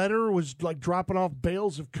Carlos Letter was dropping off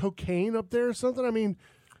bales of cocaine up there or something. I mean,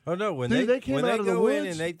 oh no! When they they came out of the go in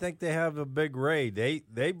woods, and they think they have a big raid,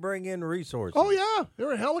 they bring in resources. Oh yeah, there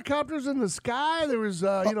were helicopters in the sky. There was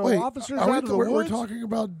officers out of the woods. We're talking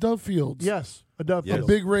about dove fields. Yes, a dove field. A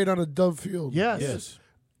big raid on a dove field. Yes.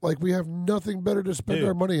 Like we have nothing better to spend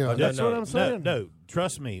our money on. That's what I'm saying. No,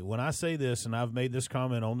 trust me. When I say this, and I've made this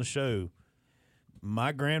comment on the show,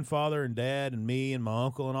 my grandfather and dad and me and my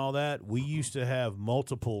uncle and all that, we used to have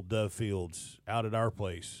multiple dove fields out at our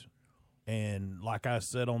place. And like I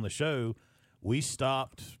said on the show, we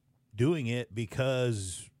stopped doing it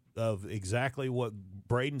because of exactly what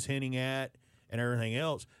Braden's hinting at and everything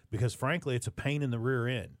else, because frankly, it's a pain in the rear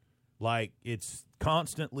end. Like, it's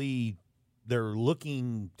constantly, they're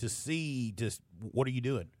looking to see just, what are you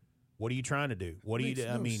doing? What are you trying to do? What do you do?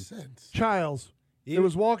 I mean, Childs. It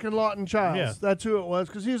was Walking Lawton Childs. Yeah. That's who it was,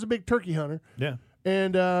 because he was a big turkey hunter. Yeah.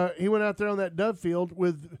 And he went out there on that dove field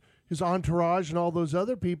with his entourage and all those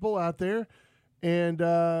other people out there. And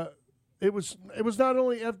it was not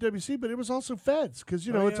only FWC, but it was also feds, because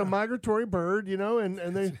it's a migratory bird,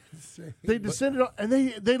 and they descended on, and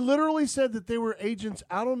they literally said that they were agents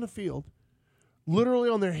out on the field, literally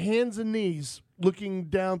on their hands and knees, looking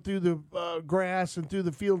down through the grass and through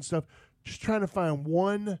the field and stuff, just trying to find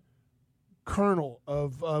one kernel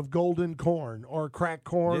of golden corn or cracked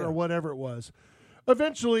corn or whatever it was.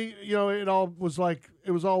 Eventually, it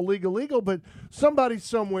was all legal, but somebody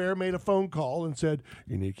somewhere made a phone call and said,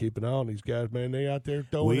 you need to keep an eye on these guys, man. They out there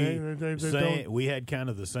throwing. We had kind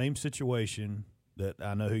of the same situation that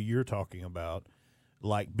I know who you're talking about,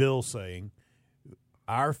 like Bill saying.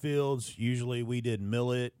 Our fields, usually we did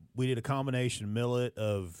millet. We did a combination millet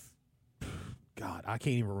of, God, I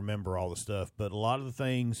can't even remember all the stuff, but a lot of the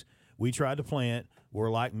things we tried to plant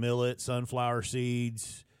were like millet, sunflower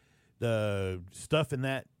seeds, the stuff in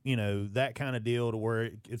that, that kind of deal, to where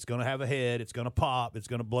it's going to have a head, it's going to pop, it's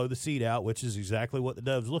going to blow the seed out, which is exactly what the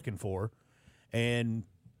dove's looking for. And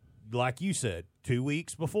like you said, a week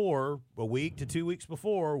to 2 weeks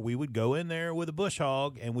before, we would go in there with a bush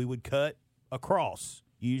hog and we would cut across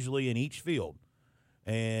usually in each field.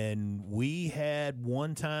 And we had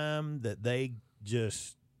one time that they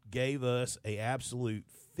just gave us a absolute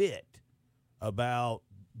fit about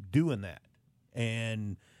doing that.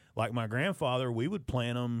 And like my grandfather, we would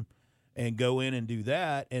plant them and go in and do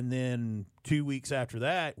that. And then 2 weeks after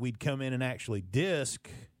that, we'd come in and actually disc.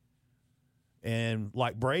 And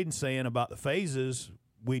like Braden's saying about the phases,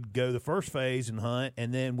 we'd go the first phase and hunt,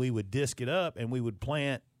 and then we would disc it up and we would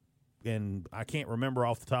plant. And I can't remember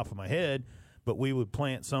off the top of my head, but we would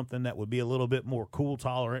plant something that would be a little bit more cool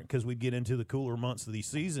tolerant because we'd get into the cooler months of these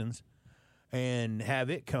seasons and have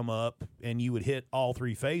it come up, and you would hit all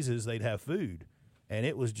 3 phases. They'd have food. And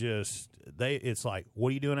it was just, it's like, what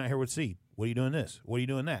are you doing out here with seed? What are you doing this? What are you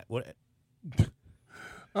doing that? What?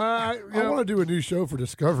 I want to do a new show for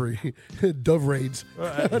Discovery, Dove Raids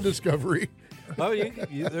on Discovery. Oh,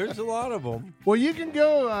 there's a lot of them. Well, you can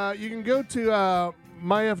go to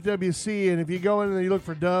MyFWC, and if you go in and you look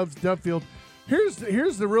for doves, dove field, here's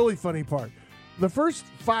the really funny part. The first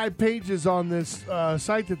 5 pages on this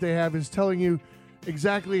site that they have is telling you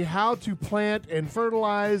exactly how to plant and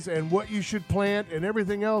fertilize and what you should plant and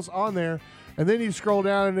everything else on there. And then you scroll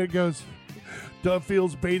down and it goes, dove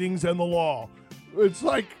fields, baitings, and the law. It's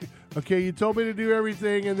like, okay, you told me to do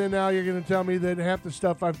everything, and then now you're going to tell me that half the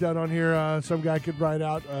stuff I've done on here, some guy could write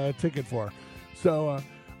out a ticket for. So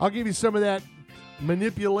I'll give you some of that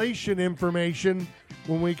manipulation information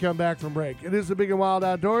when we come back from break. It is the Big and Wild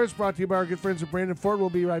Outdoors, brought to you by our good friends at Brandon Ford.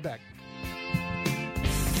 We'll be right back.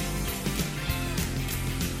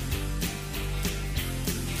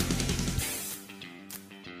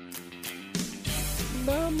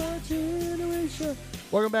 My generation.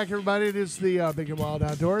 Welcome back, everybody. It is the Big and Wild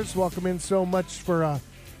Outdoors. Welcome in so much for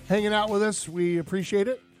hanging out with us. We appreciate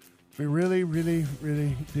it. We really, really,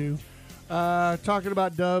 really do. Talking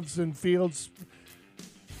about doves and fields.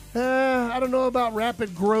 I don't know about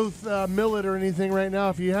rapid growth millet or anything right now.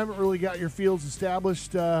 If you haven't really got your fields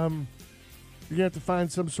established, you're going to have to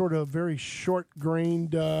find some sort of very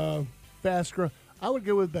short-grained, fast growth. I would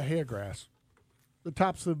go with Bahia grass. The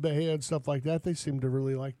tops of Bahia and stuff like that, they seem to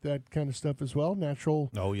really like that kind of stuff as well.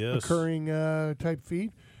 Natural, occurring type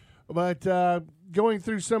feed. But going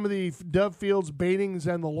through some of the dove fields, baitings,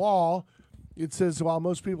 and the law, it says while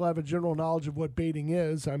most people have a general knowledge of what baiting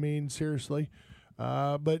is, I mean, seriously.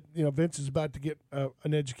 But, Vince is about to get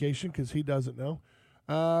an education because he doesn't know.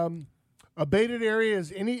 A baited area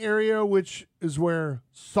is any area which is where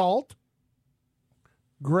salt,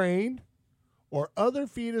 grain, or other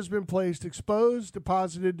feed has been placed, exposed,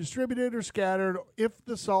 deposited, distributed, or scattered if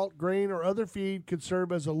the salt, grain, or other feed could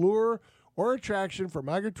serve as a lure or attraction for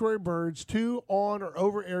migratory birds to, on, or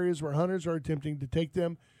over areas where hunters are attempting to take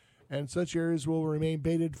them, and such areas will remain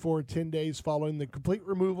baited for 10 days following the complete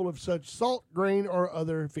removal of such salt, grain, or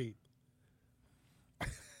other feed.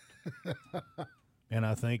 And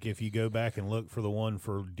I think if you go back and look for the one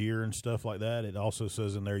for deer and stuff like that, it also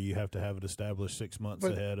says in there you have to have it established 6 months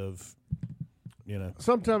ahead of...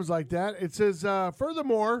 Sometimes like that. It says,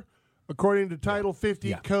 furthermore, according to Title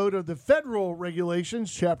 50 Code of the Federal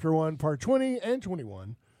Regulations, Chapter 1, Part 20 and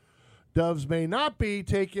 21, doves may not be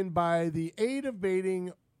taken by the aid of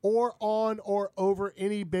baiting or on or over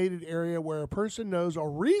any baited area where a person knows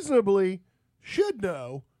or reasonably should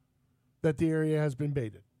know that the area has been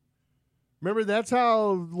baited. Remember, that's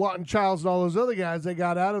how Lawton Childs and all those other guys, they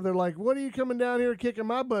got out of there like, what are you coming down here kicking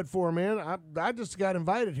my butt for, man? I just got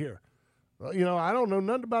invited here. I don't know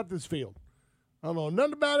nothing about this field. I don't know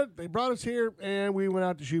nothing about it. They brought us here, and we went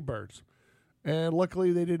out to shoot birds. And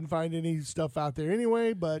luckily, they didn't find any stuff out there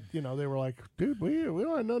anyway. But, they were like, dude, we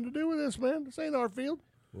don't have nothing to do with this, man. This ain't our field.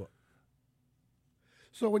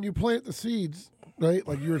 So when you plant the seeds, right,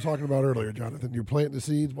 like you were talking about earlier, Jonathan, you're planting the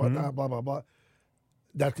seeds, whatnot, blah, blah, blah.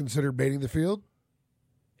 That's considered baiting the field?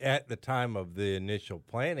 At the time of the initial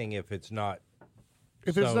planting, if it's not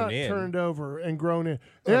turned over and grown in.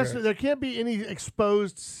 There can't be any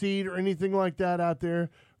exposed seed or anything like that out there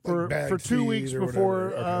for 2 weeks before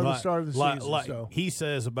the start of the season. Like he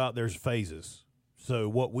says about there's phases. So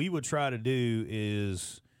what we would try to do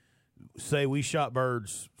is, say we shot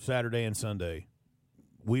birds Saturday and Sunday.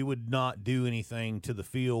 We would not do anything to the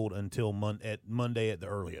field until Monday at the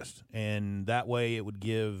earliest. And that way it would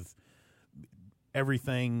give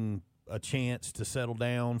everything a chance to settle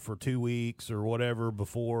down for 2 weeks or whatever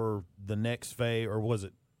before the next phase, or was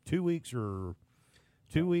it 2 weeks or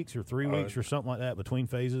 3 weeks or something like that between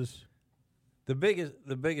phases? The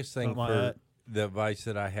biggest thing for the advice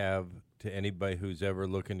that I have to anybody who's ever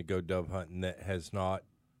looking to go dove hunting that has not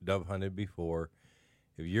dove hunted before,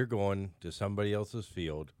 if you're going to somebody else's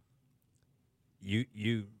field, if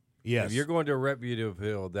you're going to a reputable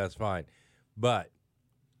field, that's fine. But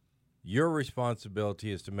Your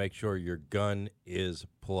responsibility is to make sure your gun is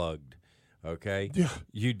plugged. Okay? Yeah.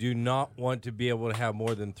 You do not want to be able to have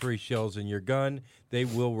more than 3 shells in your gun. They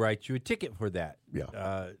will write you a ticket for that.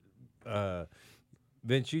 Yeah.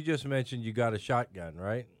 Vince, you just mentioned you got a shotgun,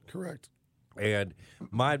 right? Correct. And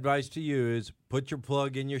my advice to you is put your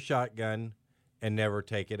plug in your shotgun and never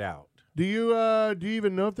take it out. Do you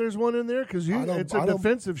even know if there's one in there? Because it's a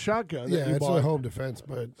defensive shotgun. Yeah, that you it's bought. a home defense,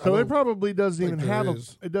 but So it probably doesn't even think there have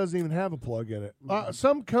is. it doesn't even have a plug in it.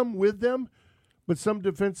 Some come with them, but some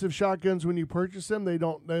defensive shotguns, when you purchase them, they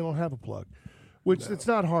don't have a plug. Which it's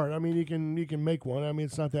not hard. I mean, you can make one. I mean,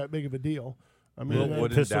 it's not that big of a deal. I mean, Little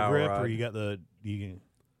wooden Pistol dowel grip, rod. or you got the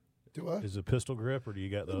Do what? is it pistol grip, or do you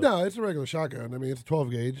got the? No, it's a regular shotgun. I mean, it's a 12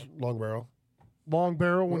 gauge, long barrel. long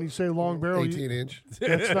barrel. When you say long barrel, 18-inch.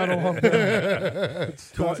 that's not a long barrel.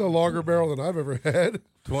 That's a longer barrel than I've ever had.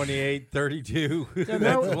 28, 32. Yeah, That's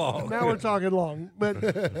now, long. now we're talking long. But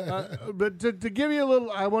to give you a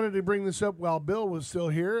little, I wanted to bring this up while Bill was still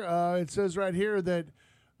here. It says right here that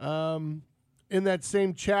in that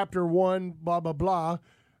same chapter 1, blah, blah, blah,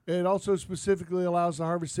 it also specifically allows the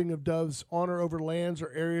harvesting of doves on or over lands or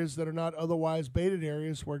areas that are not otherwise baited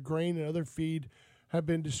areas where grain and other feed have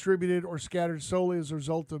been distributed or scattered solely as a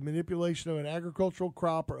result of manipulation of an agricultural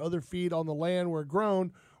crop or other feed on the land where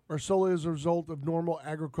grown, or solely as a result of normal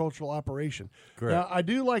agricultural operation. Correct. Now, I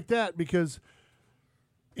do like that because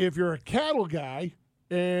if you're a cattle guy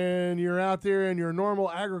and you're out there and your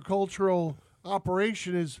normal agricultural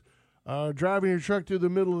operation is driving your truck through the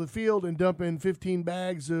middle of the field and dumping 15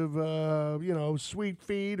 bags of sweet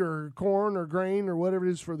feed or corn or grain or whatever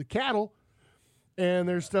it is for the cattle, and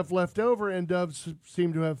there's stuff left over, and doves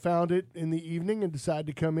seem to have found it in the evening and decide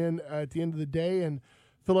to come in at the end of the day and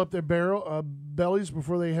fill up their bellies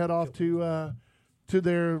before they head off to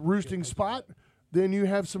their roosting spot, then you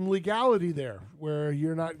have some legality there where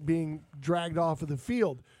you're not being dragged off of the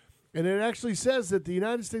field. And it actually says that the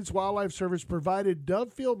United States Wildlife Service provided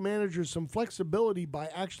dove field managers some flexibility by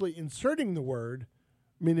actually inserting the word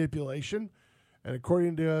manipulation. And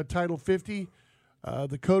according to Title 50,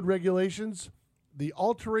 the code regulations, the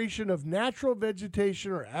alteration of natural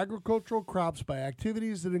vegetation or agricultural crops by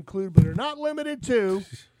activities that include but are not limited to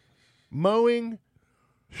mowing,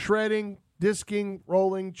 shredding, disking,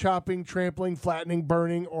 rolling, chopping, trampling, flattening,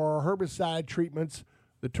 burning, or herbicide treatments.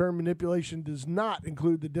 The term manipulation does not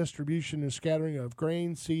include the distribution and scattering of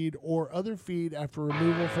grain, seed, or other feed after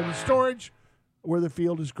removal from the storage where the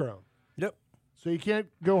field is grown. Yep. So you can't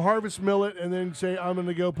go harvest millet and then say, I'm going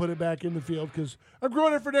to go put it back in the field because I'm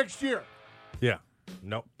growing it for next year. Yeah.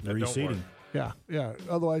 Nope. that don't reseeding. work. Yeah.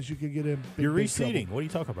 Otherwise, you could get in big, You're big reseeding. trouble. What are you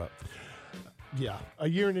talking about? Yeah, a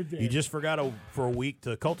year in advance. You just forgot for a week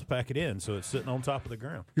to cultipack it in, so it's sitting on top of the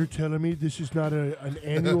ground. You're telling me this is not an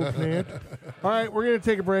annual plant? All right, we're going to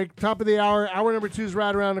take a break. Top of the hour. Hour number 2 is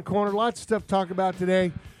right around the corner. Lots of stuff to talk about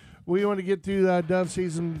today. We want to get through dove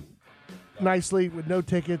season nicely with no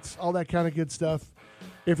tickets, all that kind of good stuff.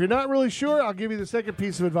 If you're not really sure, I'll give you the second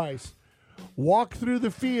piece of advice. Walk through the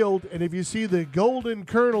field, and if you see the golden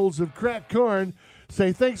kernels of cracked corn,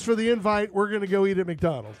 say, thanks for the invite. We're going to go eat at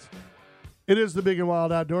McDonald's. It is the Big and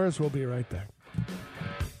Wild Outdoors. We'll be right back.